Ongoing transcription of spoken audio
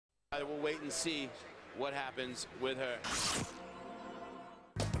I will wait and see what happens with her.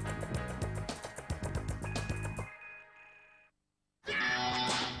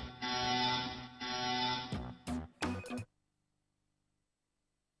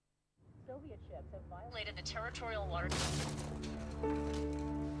 Soviet ships have violated the territorial waters.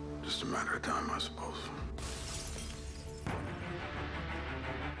 Just a matter of time, I suppose.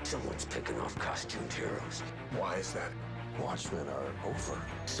 Someone's picking off costumed heroes. Why is that? Watchmen are over.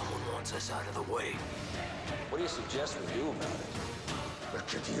 Someone wants us out of the way. What do you suggest we do about it?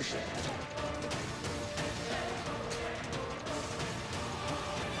 Retribution.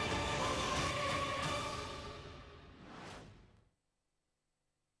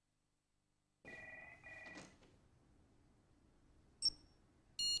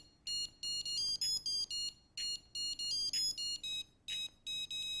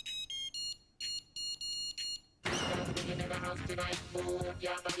 Tonight, move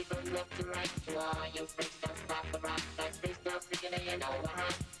your body from left to right. To all you freaks, don't stop the rock. Like space girls freaking and you know we're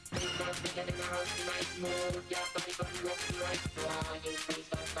hot. Space girls freaking in the house tonight. Move your body from left to right. To all you freaks,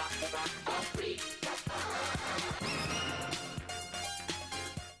 don't stop the rock. All freaks, that's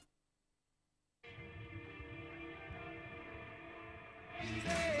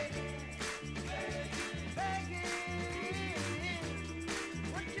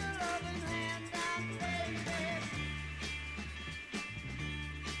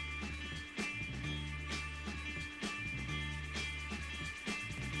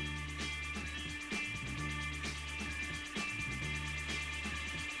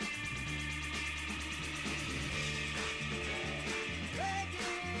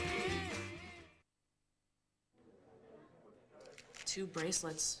Two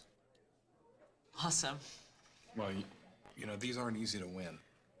bracelets. Awesome. Well, you know, these aren't easy to win.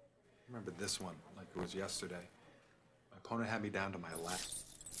 I remember this one like it was yesterday. My opponent had me down to my last.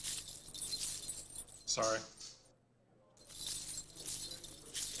 Sorry.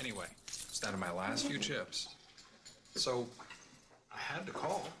 Anyway, it's down to my last few chips. So, I had to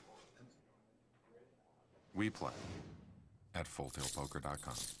call. We play at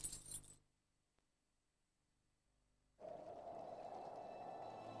fulltailpoker.com.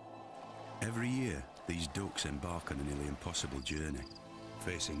 Every year, these ducks embark on a nearly impossible journey,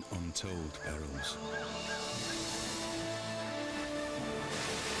 facing untold perils.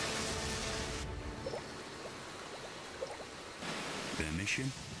 Their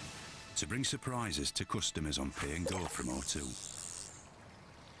mission? To bring surprises to customers on Pay and Go from O2.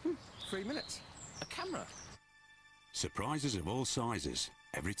 3 minutes. A camera. Surprises of all sizes,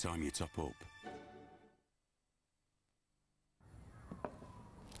 every time you top up.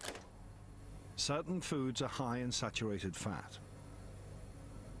 Certain foods are high in saturated fat.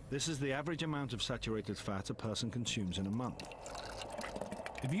 This is the average amount of saturated fat a person consumes in a month.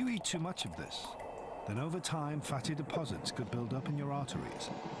 If you eat too much of this, then over time fatty deposits could build up in your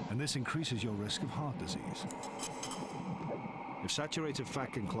arteries, and this increases your risk of heart disease. If saturated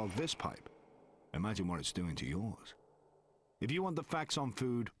fat can clog this pipe, imagine what it's doing to yours. If you want the facts on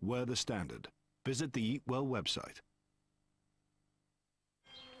food, we're the standard. Visit the Eat Well website.